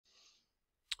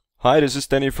Hi, this is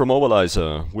Danny from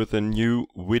Overlyzer with a new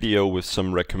video with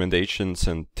some recommendations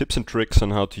and tips and tricks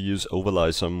on how to use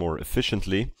Overlyzer more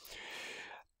efficiently.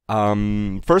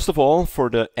 First of all, for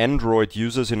the Android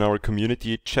users in our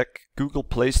community, check Google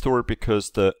Play Store because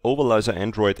the Overlyzer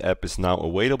Android app is now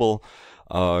available.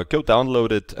 Go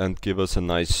download it and give us a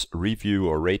nice review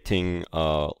or rating.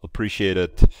 Appreciate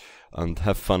it and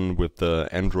have fun with the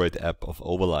Android app of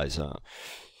Overlyzer.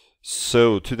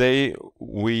 So today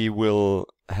we will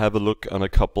have a look on a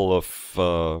couple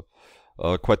of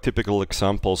quite typical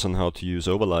examples on how to use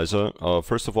Overlyzer.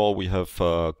 First of all, we have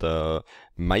the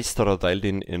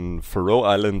Meisterradaldin in Faroe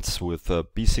Islands with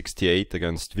B68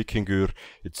 against Vikingur.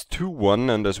 It's 2-1,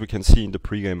 and as we can see in the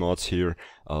pregame odds here,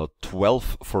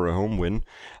 12 for a home win.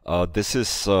 This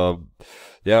is a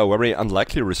very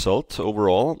unlikely result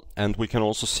overall, and we can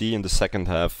also see in the second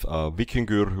half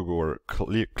Vikingur, who were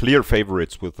clear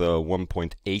favorites with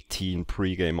 1.18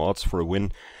 pregame odds for a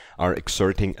win, are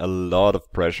exerting a lot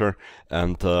of pressure,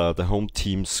 and the home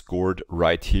team scored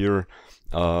right here,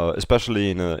 especially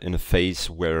in a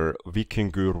phase where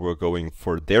Vikingur were going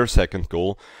for their second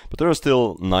goal. But there are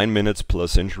still 9 minutes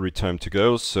plus injury time to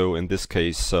go, so in this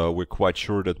case we're quite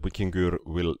sure that Vikingur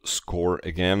will score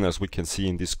again, as we can see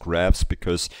in these graphs,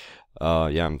 because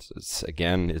it's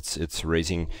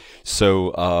raising.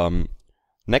 So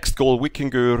next goal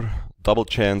Vikingur, double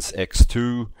chance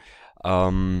x2.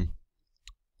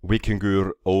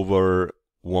 Vikingur over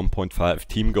 1.5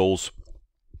 team goals.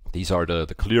 These are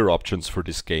the clear options for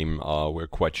this game. We're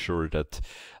quite sure that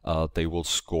they will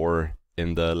score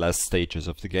in the last stages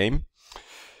of the game.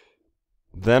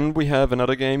 Then we have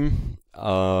another game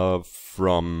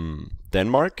from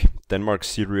Denmark. Denmark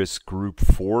Series Group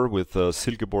 4 with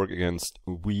Silkeborg against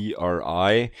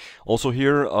VRI. Also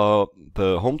here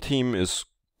the home team is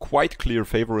quite clear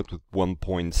favorite with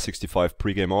 1.65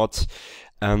 pregame odds.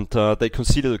 And they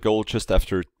conceded a goal just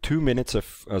after 2 minutes,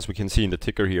 as we can see in the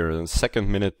ticker here. In the second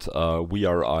minute,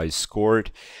 VRI scored.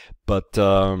 But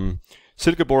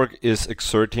Silkeborg is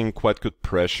exerting quite good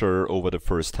pressure over the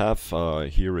first half.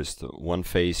 Here is the one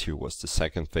phase, here was the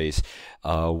second phase.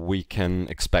 We can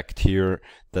expect here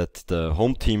that the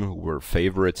home team, who were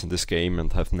favorites in this game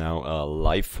and have now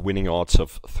live winning odds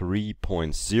of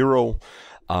 3.0,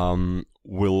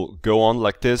 will go on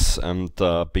like this and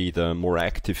be the more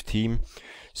active team.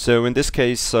 So in this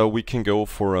case we can go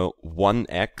for a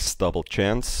 1x double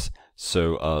chance.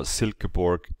 So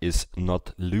Silkeborg is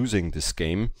not losing this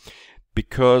game,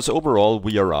 because overall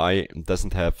VRI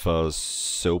doesn't have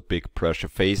so big pressure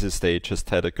phases. They just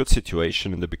had a good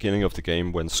situation in the beginning of the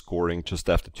game when scoring just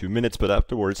after 2 minutes, but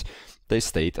afterwards they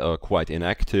stayed quite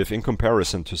inactive in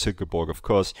comparison to Silkeborg, of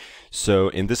course. So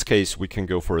in this case we can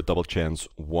go for a double chance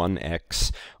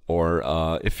 1x, or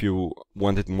if you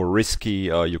want it more risky,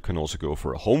 you can also go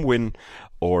for a home win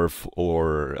or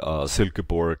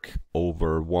Silkeborg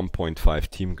over 1.5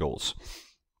 team goals.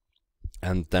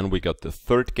 And then we got the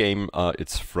third game.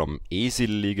 It's from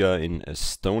Esiliiga in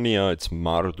Estonia. It's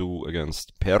Mardu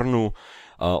against Pärnu.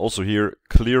 Also here,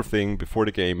 clear thing before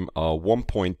the game,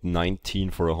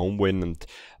 1.19 for a home win, and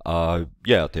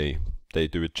they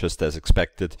do it just as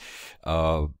expected.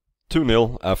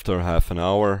 2-0 after half an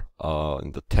hour,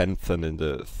 in the 10th and in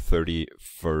the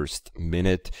 31st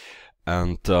minute.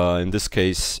 And in this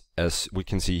case, as we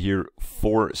can see here,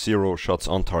 4-0 shots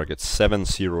on target,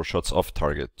 7-0 shots off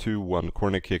target, 2-1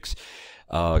 corner kicks,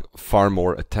 far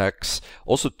more attacks.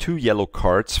 Also 2 yellow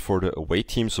cards for the away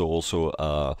team, so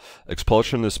also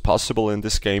expulsion is possible in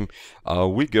this game.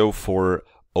 We go for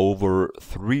over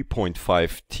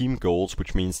 3.5 team goals,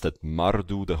 which means that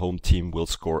Mardu, the home team, will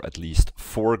score at least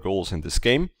 4 goals in this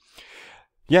game.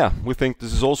 Yeah, we think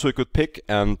this is also a good pick,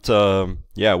 and we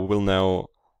will now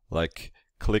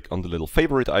click on the little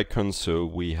favorite icon, so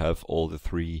we have all the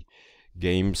 3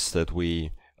 games that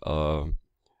we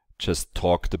just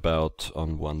talked about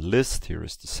on one list. Here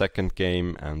is the second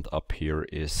game, and up here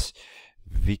is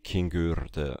Vikingur,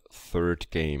 the third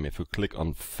game. If we click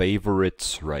on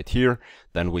favorites right here,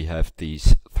 then we have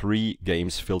these 3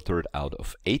 games filtered out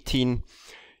of 18.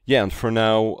 Yeah, and for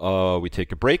now we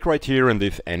take a break right here, and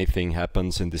if anything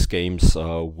happens in these games,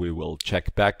 we will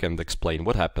check back and explain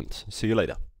what happened. See you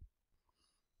later.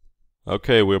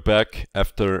 Okay, we're back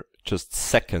after just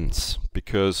seconds,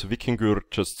 because Vikingur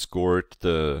just scored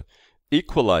the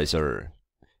equalizer.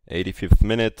 85th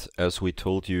minute, as we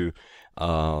told you,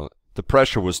 the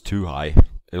pressure was too high.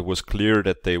 It was clear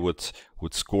that they would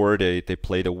score. They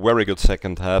played a very good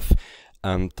second half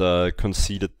and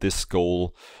conceded this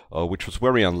goal, which was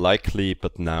very unlikely,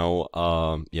 but now,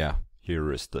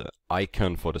 here is the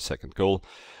icon for the second goal.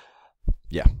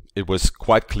 Yeah, it was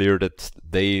quite clear that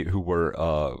they, who were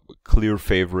clear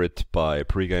favorite by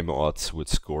pregame odds would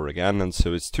score again, and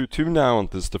so it's 2-2 now,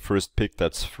 and this is the first pick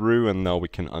that's through, and now we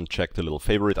can uncheck the little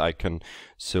favorite icon,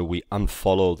 so we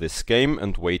unfollow this game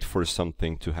and wait for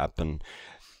something to happen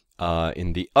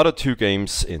in the other two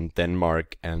games in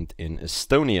Denmark and in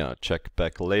Estonia. Check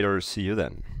back later, see you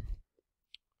then.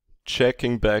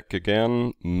 Checking back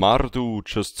again, Mardu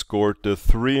just scored the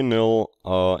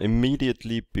 3-0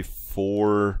 immediately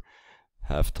before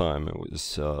halftime. It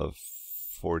was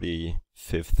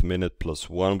 45th minute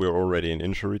 +1. We're already in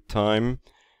injury time.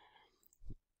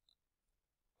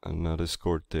 And now they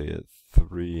scored the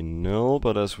 3-0,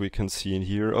 but as we can see in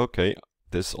here, okay,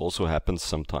 this also happens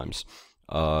sometimes.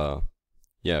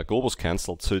 Yeah, goal was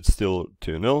cancelled, so it's still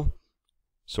 2-0.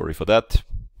 Sorry for that.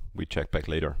 We check back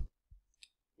later.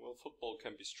 Well, football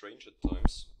can be strange at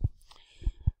times.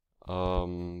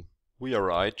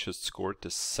 VRI just scored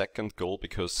the second goal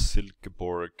because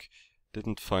Silkeborg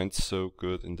didn't find so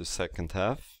good in the second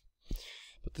half.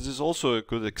 But this is also a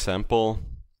good example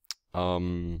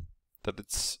that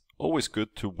it's always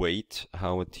good to wait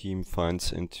how a team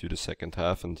finds into the second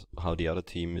half and how the other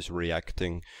team is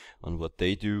reacting on what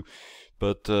they do.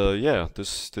 But yeah,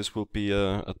 this will be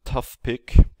a tough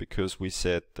pick because we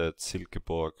said that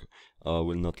Silkeborg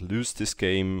will not lose this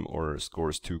game or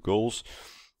scores 2 goals.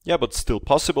 Yeah, but still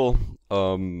possible.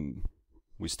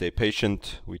 We stay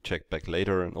patient, we check back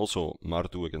later, and also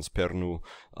Mardu against Pärnu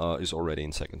is already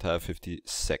in second half,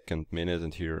 52nd minute,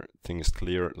 and here thing is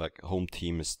clear, like home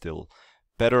team is still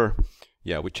better.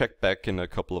 Yeah, we check back in a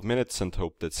couple of minutes and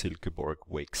hope that Silkeborg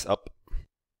wakes up.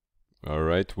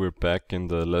 Alright, we're back in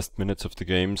the last minutes of the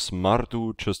games.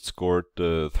 Mardu just scored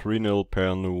the 3-0,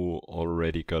 Pärnu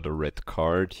already got a red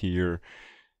card here.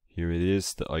 Here it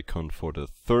is, the icon for the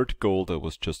third goal that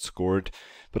was just scored.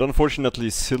 But unfortunately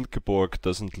Silkeborg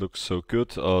doesn't look so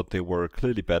good. They were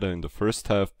clearly better in the first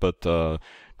half, but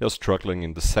they're struggling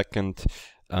in the second.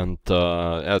 And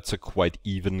it's a quite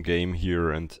even game here,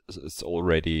 and it's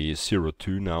already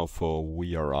 0-2 now for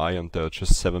VRI, and there are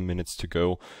just 7 minutes to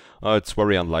go. It's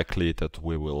very unlikely that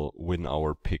we will win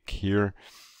our pick here,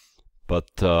 but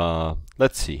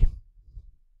let's see.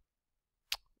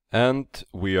 And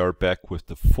we are back with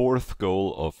the fourth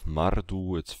goal of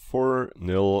Mardu. It's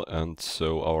 4-0, and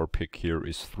so our pick here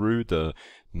is through, the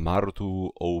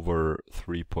Mardu over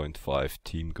 3.5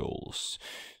 team goals.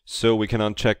 So we can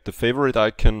uncheck the favorite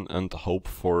icon and hope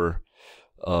for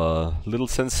a little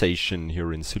sensation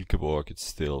here in Silkeborg. It's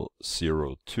still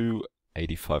 0-2,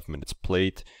 85 minutes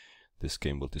played. This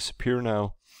game will disappear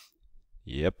now.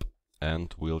 Yep,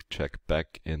 and we'll check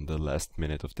back in the last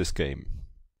minute of this game.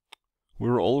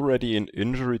 We're already in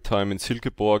injury time in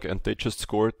Silkeborg, and they just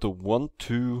scored the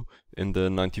 1-2 in the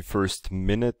 91st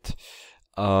minute.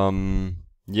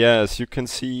 Yeah, as you can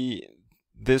see,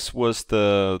 this was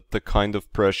the kind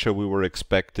of pressure we were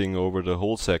expecting over the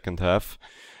whole second half.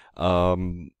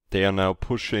 They are now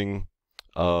pushing,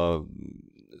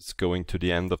 it's going to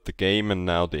the end of the game, and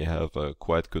now they have a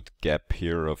quite good gap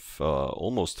here of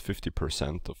almost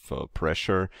 50% of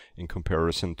pressure in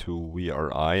comparison to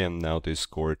VRI, and now they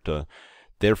scored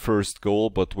their first goal,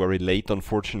 but very late,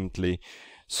 unfortunately.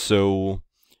 So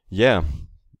yeah,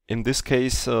 in this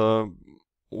case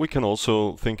we can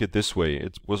also think it this way.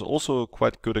 It was also a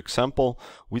quite good example.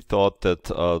 We thought that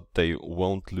they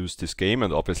won't lose this game,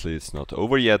 and obviously it's not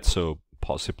over yet, so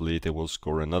possibly they will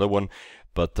score another one,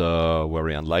 but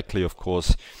very unlikely, of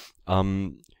course.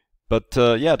 But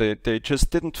yeah, they just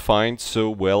didn't find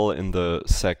so well in the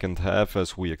second half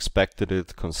as we expected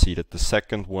it, conceded the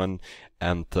second one,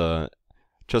 and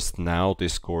just now they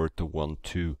scored the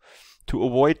 1-2. To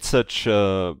avoid such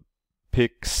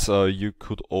picks, you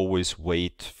could always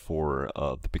wait for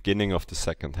the beginning of the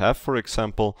second half, for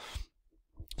example.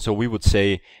 So we would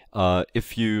say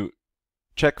if you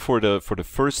check for the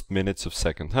first minutes of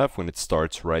second half, when it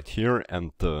starts right here,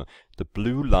 and the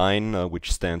blue line,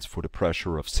 which stands for the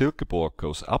pressure of Silkeborg,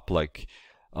 goes up like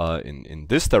in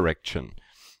this direction.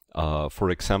 For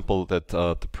example, that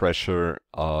the pressure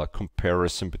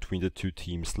comparison between the two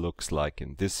teams looks like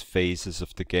in this phases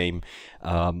of the game,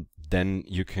 then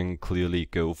you can clearly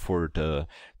go for the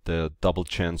double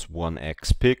chance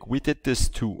 1x pick. We did this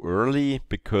too early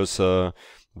because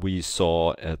we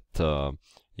saw at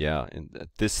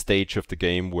this stage of the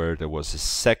game where there was a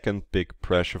second big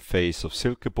pressure phase of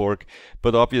Silkeborg,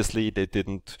 but obviously they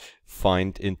didn't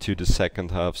find into the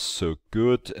second half so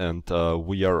good, and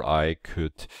VRI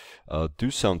could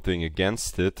do something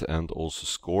against it and also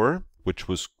score, which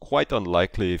was quite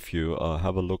unlikely if you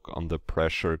have a look on the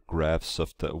pressure graphs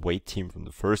of the away team from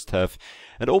the first half.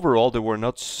 And overall they were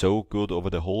not so good over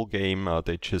the whole game.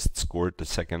 They just scored the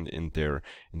second in their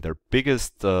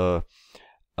biggest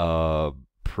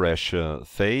pressure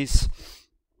phase.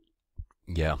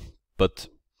 Yeah, but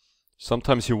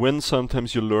sometimes you win,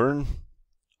 sometimes you learn.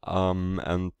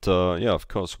 Yeah, of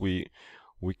course, we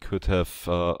could have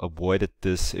avoided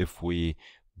this if we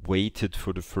waited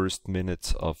for the first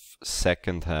minutes of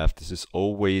second half. This is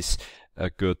always a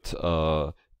good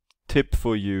tip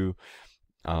for you,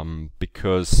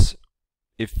 because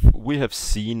if we have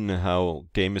seen how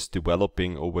game is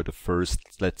developing over the first,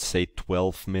 let's say,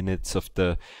 12 minutes of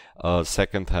the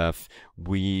second half,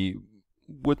 we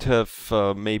would have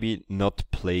maybe not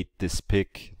played this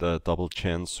pick, the double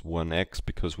chance 1x,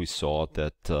 because we saw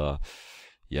that,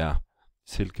 yeah,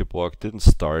 Silkeborg didn't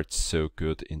start so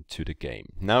good into the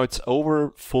game. Now it's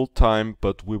over full time,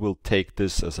 but we will take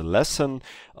this as a lesson.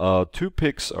 2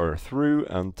 picks are through,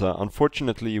 and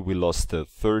unfortunately we lost the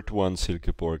third one,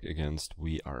 Silkeborg against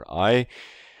VRI.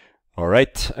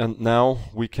 Alright, and now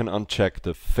we can uncheck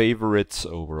the favorites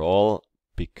overall,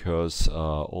 because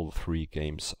all 3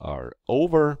 games are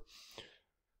over.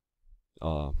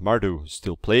 Mardu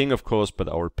still playing, of course, but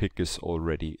our pick is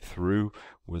already through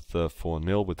with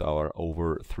 4-0 with our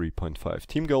over 3.5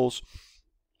 team goals.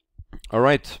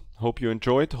 Alright, hope you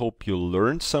enjoyed, hope you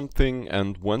learned something,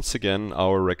 and once again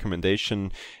our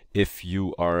recommendation, if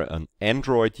you are an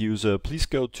Android user, please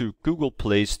go to Google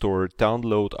Play Store,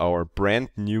 download our brand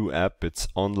new app. It's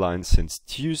online since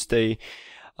Tuesday.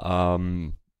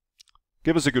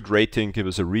 Give us a good rating, give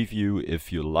us a review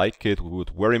if you like it. We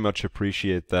would very much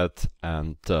appreciate that.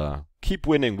 And keep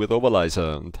winning with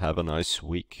Overlyzer, and have a nice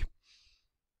week.